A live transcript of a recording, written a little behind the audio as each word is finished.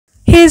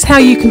Here's how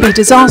you can be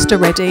disaster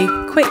ready,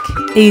 quick,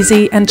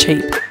 easy and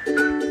cheap.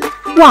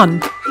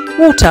 1.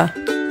 Water.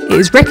 It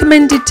is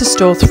recommended to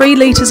store 3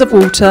 litres of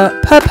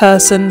water per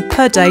person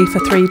per day for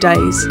 3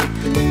 days.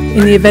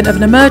 In the event of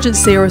an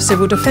emergency or a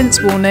civil defence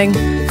warning,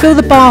 fill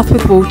the bath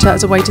with water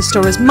as a way to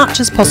store as much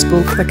as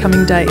possible for the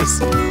coming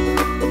days.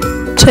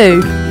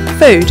 2.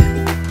 Food.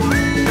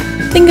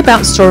 Think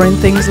about storing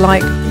things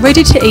like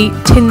ready-to-eat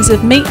tins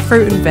of meat,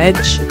 fruit and veg,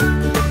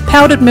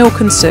 powdered milk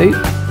and soup,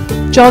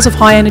 jars of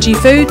high-energy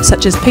food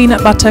such as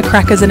peanut butter,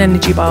 crackers and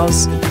energy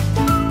bars.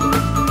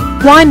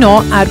 Why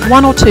not add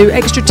 1 or 2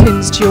 extra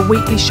tins to your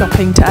weekly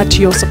shopping to add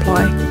to your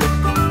supply?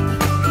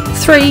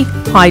 3.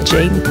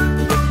 Hygiene.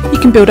 You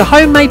can build a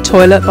homemade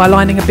toilet by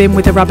lining a bin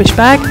with a rubbish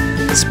bag,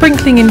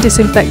 sprinkling in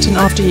disinfectant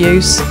after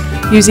use,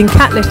 using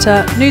cat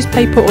litter,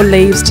 newspaper or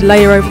leaves to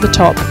layer over the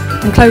top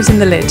and closing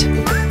the lid.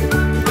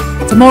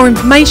 For more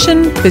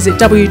information, visit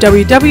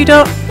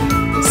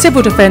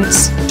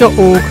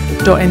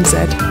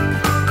www.civildefence.org.nz.